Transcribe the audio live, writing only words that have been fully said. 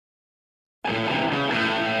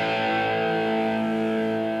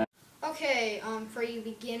Okay, for you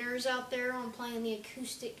beginners out there on playing the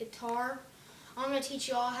acoustic guitar, I'm going to teach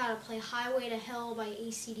you all how to play Highway to Hell by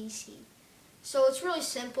AC/DC. So it's really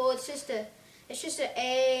simple. It's just an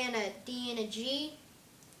A and a D and a G.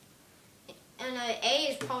 And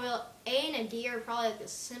A and a D are probably like the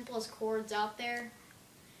simplest chords out there.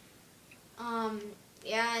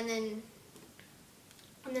 Yeah, and then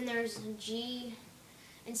there's a G.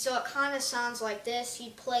 And so it kind of sounds like this.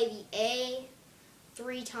 You'd play the A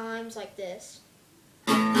 3 times like this.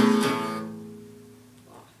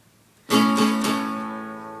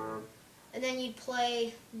 And then you'd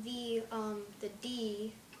play the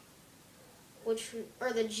D, which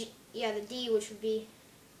or the G, yeah, the D, which would be.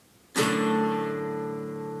 You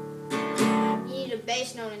need a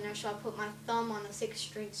bass note in there, so I put my thumb on the 6th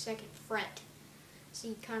string 2nd fret. So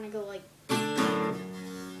you kind of go like.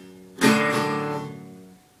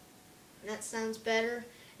 And that sounds better.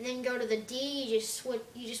 And then go to the D. You just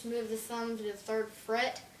move the thumb to the 3rd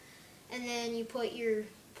fret, and then you put your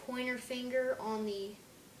pointer finger on the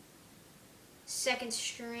 2nd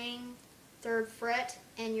string 3rd fret,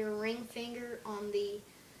 and your ring finger on the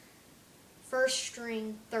 1st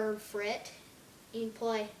string 3rd fret. You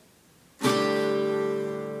play.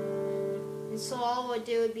 And so all it would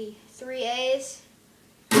do would be 3 A's,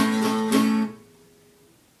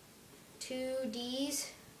 2 D's,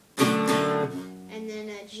 and then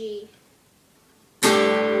a G.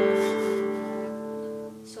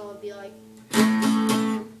 So it'd be like.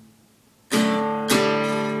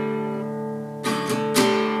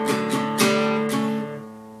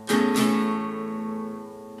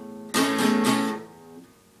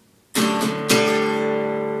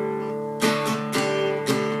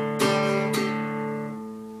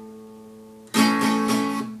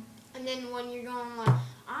 And then when you're going like,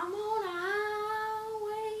 I'm on a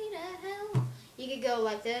highway to hell, you could go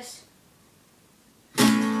like this.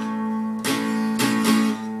 Kind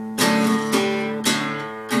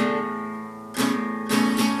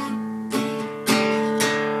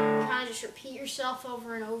of just repeat yourself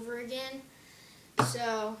over and over again.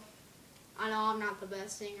 So, I know I'm not the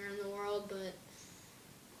best singer in the world, but,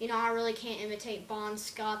 you know, I really can't imitate Bon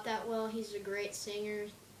Scott that well. He's a great singer.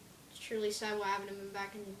 It's truly sad what happened to him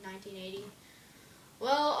back in 1980.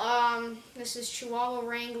 Well, this is Chihuahua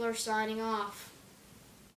Wrangler signing off.